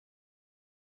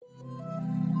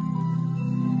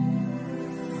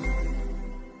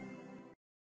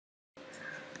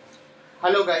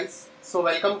Hello guys, so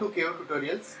welcome to KO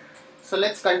Tutorials. So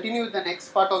let's continue with the next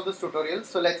part of this tutorial.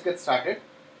 So let's get started.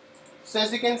 So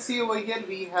as you can see over here,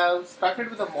 we have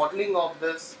started with the modeling of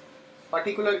this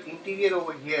particular interior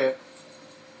over here.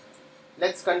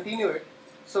 Let's continue it.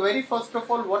 So very first of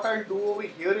all, what I'll do over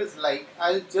here is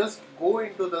I'll just go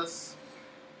into this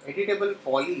editable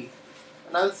poly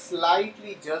and I'll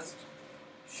slightly just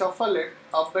shuffle it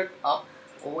a bit up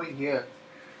over here.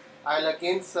 I'll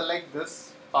again select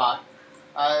this part.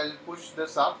 I'll push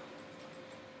this up.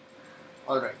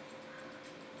 Alright.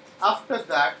 After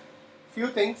that, few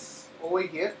things over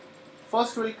here.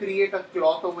 First we'll create a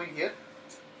cloth over here.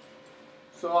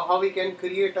 So how we can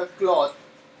create a cloth?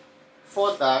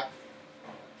 For that,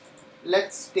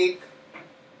 let's take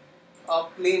a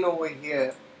plane over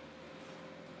here.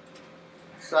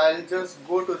 So I'll just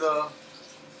go to the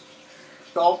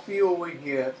top view over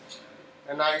here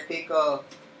and I'll take a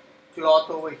cloth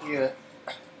over here.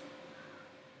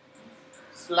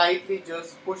 Slightly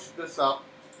just push this up,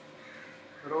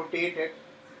 rotate it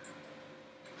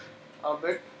a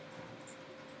bit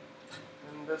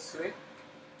in this way.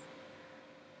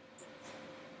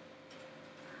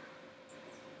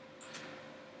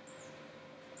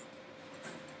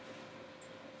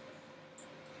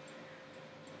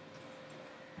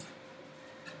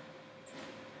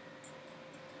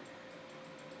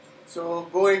 So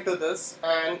go into this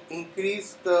and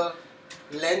increase the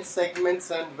length segments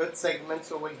and width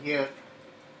segments over here.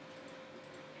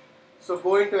 So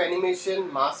go into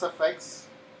animation, mass effects,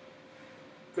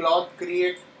 cloth,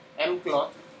 create M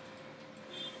cloth,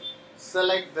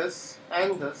 select this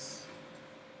and this,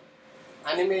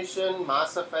 animation,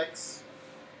 mass effects,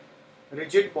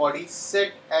 rigid body,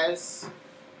 set as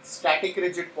static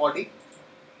rigid body.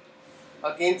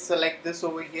 Again select this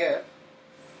over here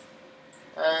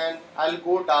and I'll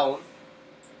go down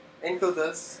into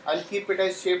this. I'll keep it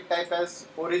as shape type as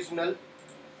original.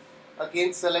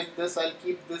 Again select this. I'll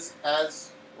keep this as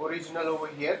original over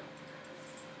here.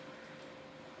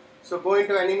 So go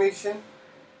into animation,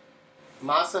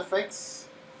 mass effects,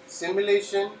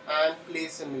 simulation and play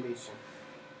simulation.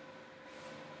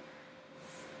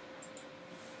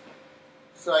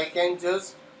 So I can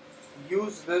just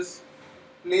use this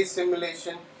play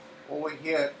simulation over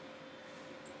here.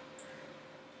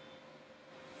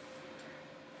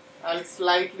 I'll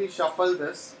slightly shuffle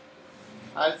this.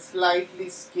 I'll slightly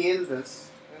scale this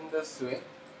in this way.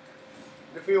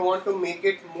 If you want to make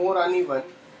it more uneven,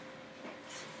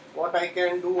 what I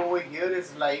can do over here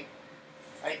is I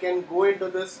can go into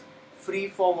this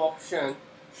freeform option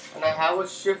and I have a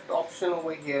shift option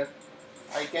over here.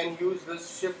 I can use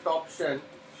this shift option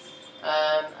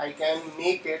and I can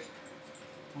make it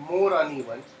more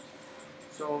uneven.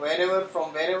 So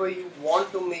from wherever you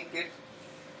want to make it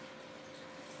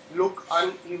look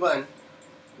uneven,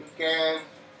 you can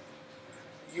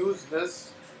use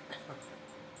this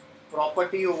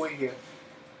property over here.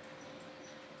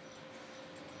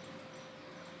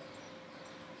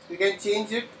 You can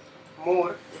change it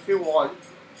more if you want.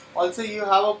 Also you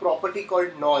have a property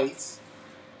called noise,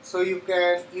 so you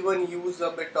can even use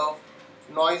a bit of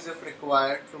noise if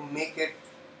required to make it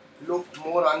look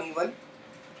more uneven.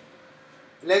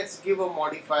 Let's give a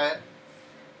modifier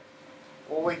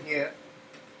over here,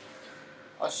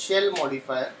 a shell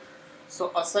modifier.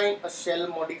 So assign a shell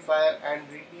modifier and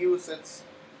reduce its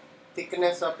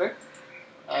thickness a bit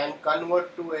and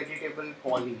convert to editable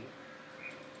poly.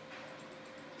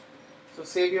 So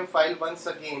save your file once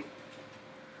again.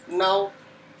 Now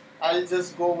I'll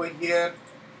just go over here.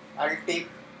 I'll take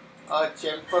a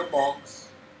chamfer box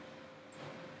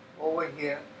over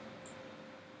here.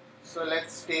 So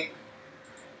let's take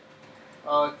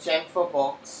a chamfer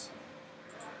box.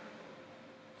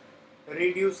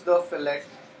 Reduce the fillet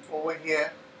over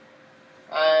here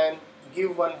and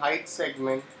give one height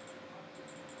segment.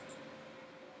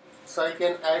 So I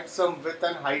can add some width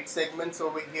and height segments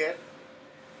over here,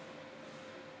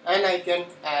 and I can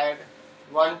add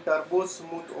one turbo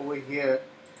smooth over here.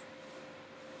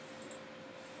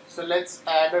 So let's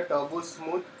add a turbo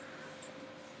smooth.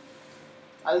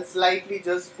 I'll slightly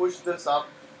just push this up,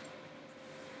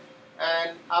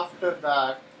 and after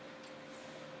that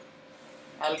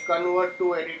I'll convert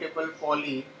to editable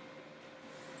poly.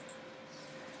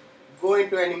 Go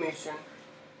into animation,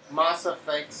 mass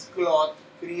effects, cloth,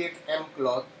 create M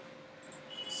cloth.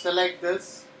 Select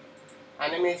this,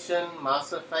 animation,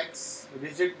 mass effects,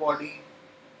 rigid body,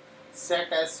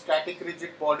 set as static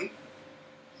rigid body.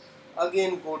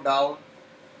 Again go down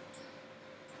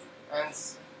and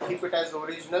keep it as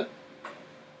original.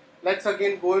 Let's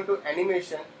again go into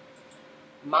animation,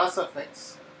 mass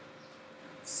effects,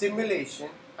 simulation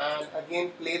and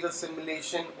again play the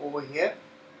simulation over here.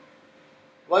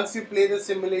 Once you play the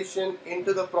simulation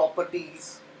into the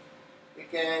properties, you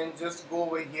can just go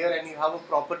over here and you have a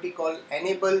property called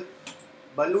enable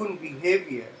balloon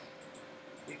behavior.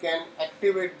 You can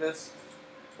activate this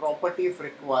property if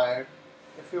required.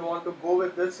 If you want to go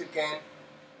with this, you can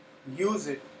use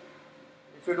it.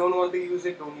 If you don't want to use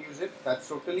it, don't use it. That's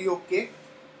totally okay.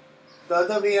 The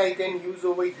other way I can use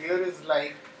over here is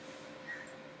like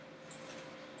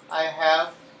I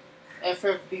have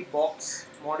FFD box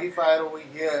modifier over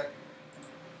here.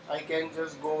 I can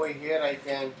just go over here. I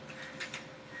can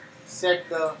set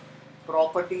the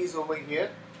properties over here.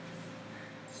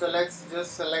 So let's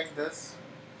just select this.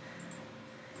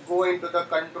 Go into the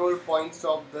control points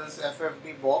of this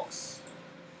FFD box.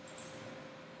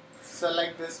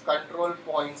 Select this control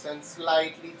points and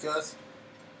slightly just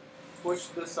push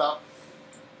this up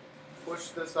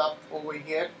over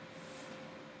here.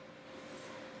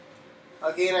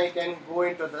 Again I can go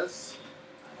into this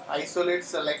isolate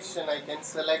selection. I can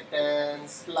select and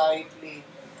slightly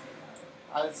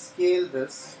I'll scale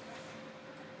this.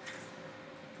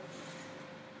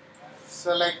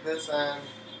 Select this and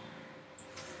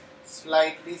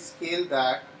slightly scale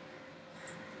that.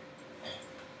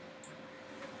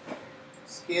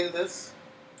 Scale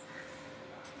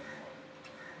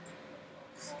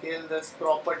this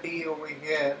property over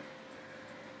here.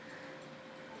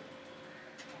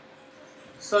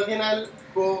 So again I'll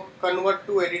go convert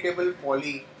to editable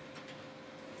poly.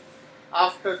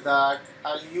 After that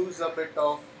I'll use a bit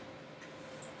of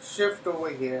shift over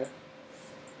here.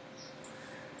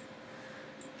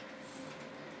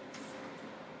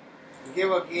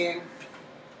 Give again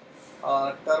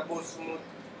turbo smooth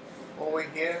over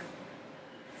here.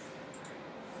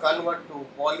 Convert to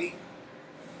poly.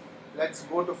 Let's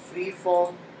go to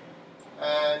freeform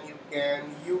and you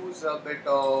can use a bit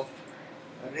of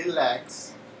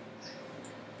relax.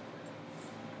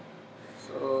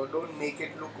 So don't make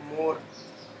it look more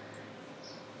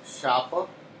sharper.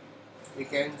 You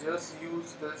can just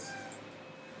use this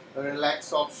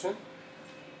relax option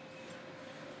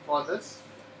for this.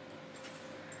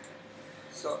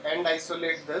 So and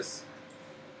isolate this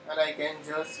and I can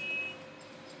just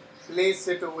place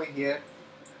it over here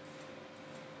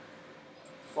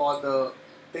for the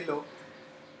pillow.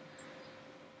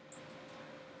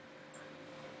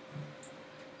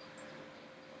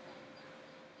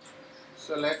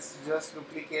 So let's just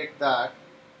duplicate that.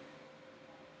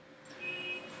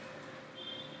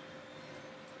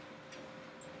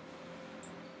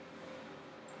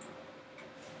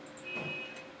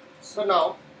 So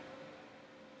now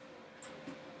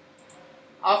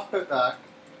after that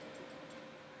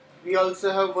we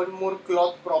also have one more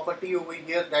cloth property over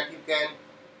here that you can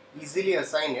easily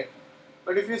assign it.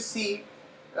 But if you see,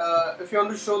 if you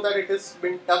want to show that it has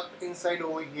been tucked inside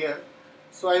over here,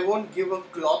 so I won't give a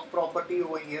cloth property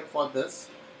over here for this.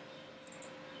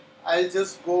 I'll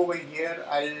just go over here.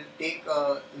 I'll take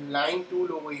a line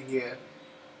tool over here.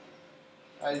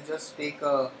 I'll just take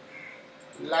a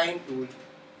line tool.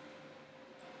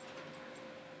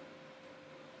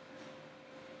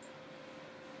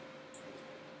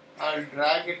 I'll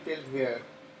drag it till here.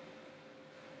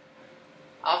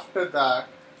 After that,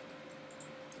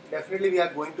 definitely we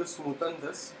are going to smoothen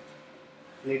this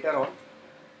later on.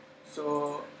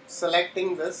 So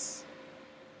selecting this,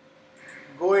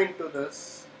 go into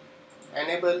this,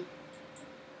 enable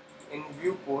in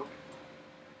viewport,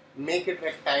 make it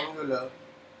rectangular,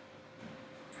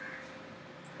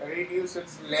 reduce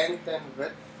its length and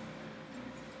width.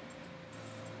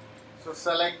 So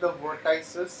select the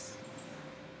vertices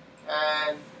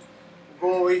and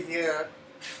go over here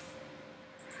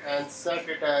and set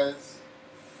it as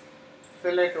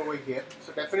fillet over here.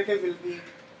 So definitely we'll be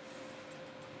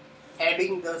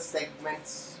adding the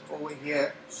segments over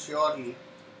here surely.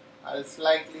 I'll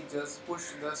slightly just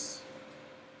push this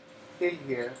till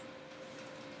here,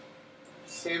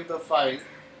 save the file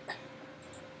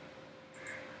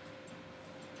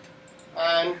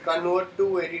and convert to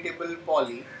editable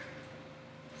poly.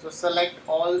 So select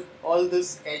all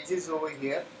these edges over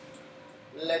here.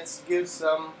 Let's give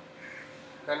some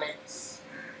connects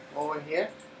over here.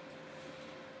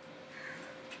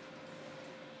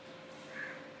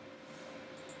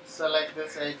 Select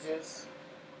these edges.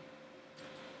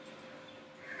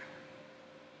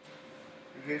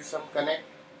 Give some connect.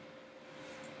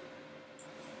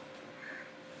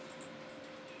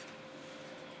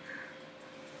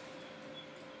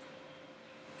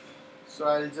 So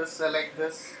I'll just select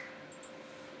this,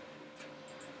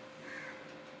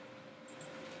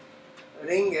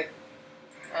 ring it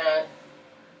and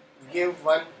give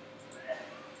one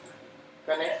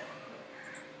connect.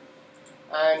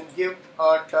 and give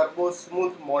a turbo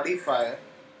smooth modifier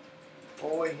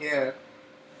over here.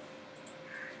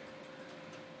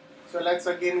 So let's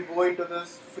again go into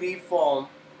this freeform,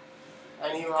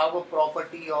 and you have a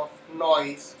property of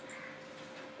noise.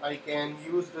 I can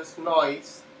use this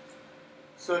noise.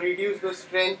 So reduce the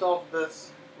strength of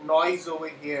this noise over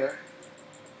here,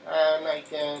 and I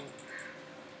can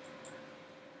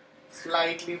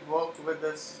slightly work with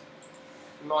this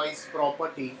noise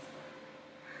property.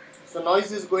 So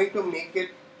noise is going to make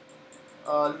it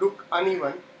look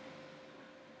uneven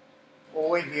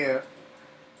over here.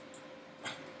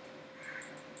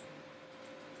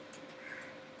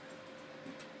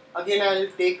 Again, I'll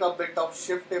take a bit of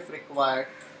shift if required.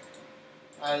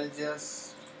 I'll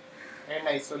just and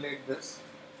isolate this.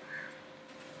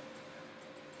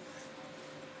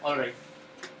 Alright.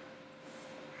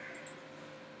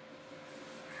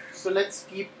 So let's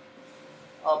keep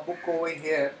a book over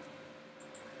here.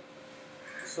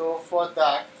 So for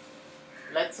that,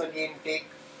 let's again take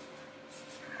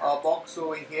a box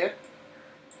over here.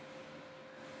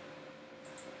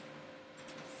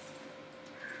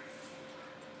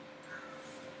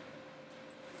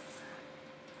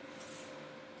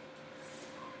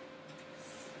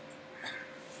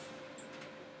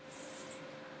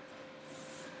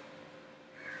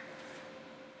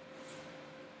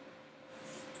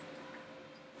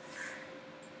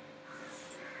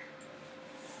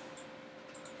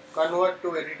 Convert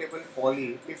to editable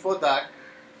poly. Before that,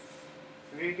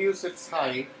 reduce its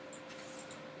height,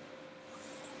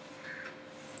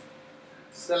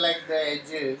 select the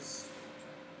edges,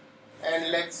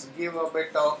 and let's give a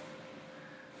bit of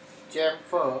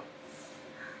chamfer.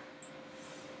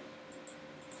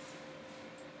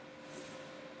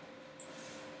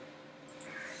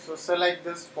 So select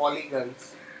this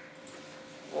polygons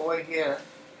over here,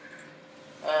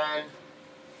 and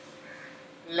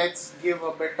let's give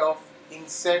a bit of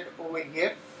inset over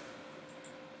here.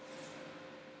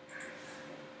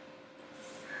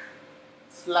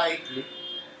 Slightly,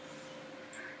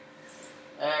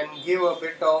 and give a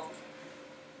bit of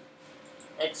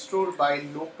extrude by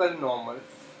local normal.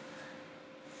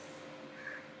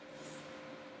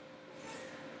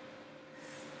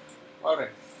 Alright.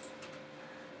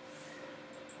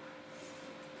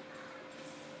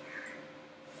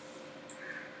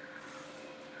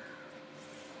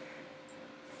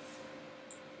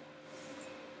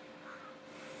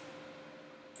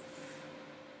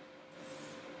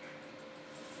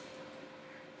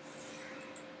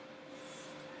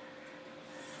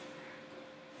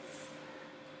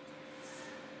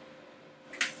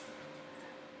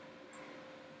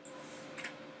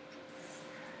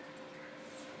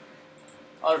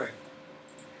 Alright,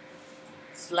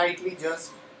 slightly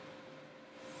just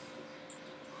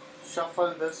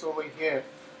shuffle this over here,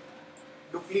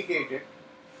 duplicate it,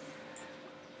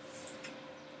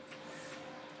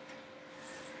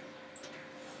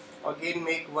 again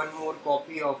make one more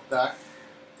copy of that.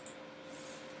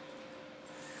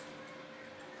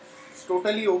 It's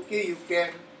totally okay. You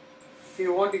can, if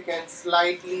you want, you can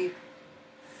slightly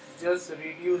just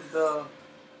reduce the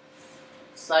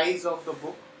size of the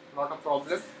book. Not a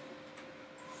problem.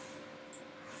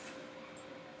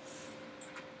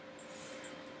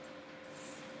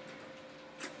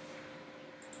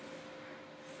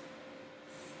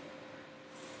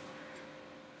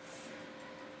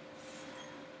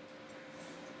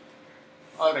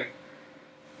 Alright.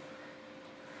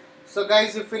 So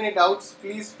guys, if any doubts,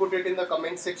 please put it in the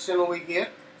comment section over here.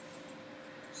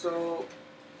 So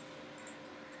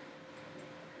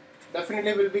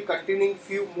definitely we'll be continuing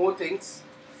few more things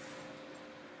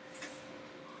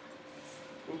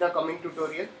in the coming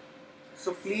tutorial.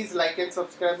 So please like and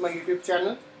subscribe my YouTube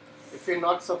channel. If you're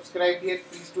not subscribed yet,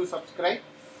 please do subscribe.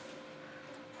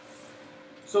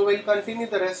 So we'll continue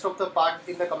the rest of the part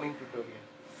in the coming tutorial.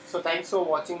 So thanks for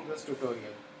watching this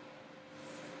tutorial.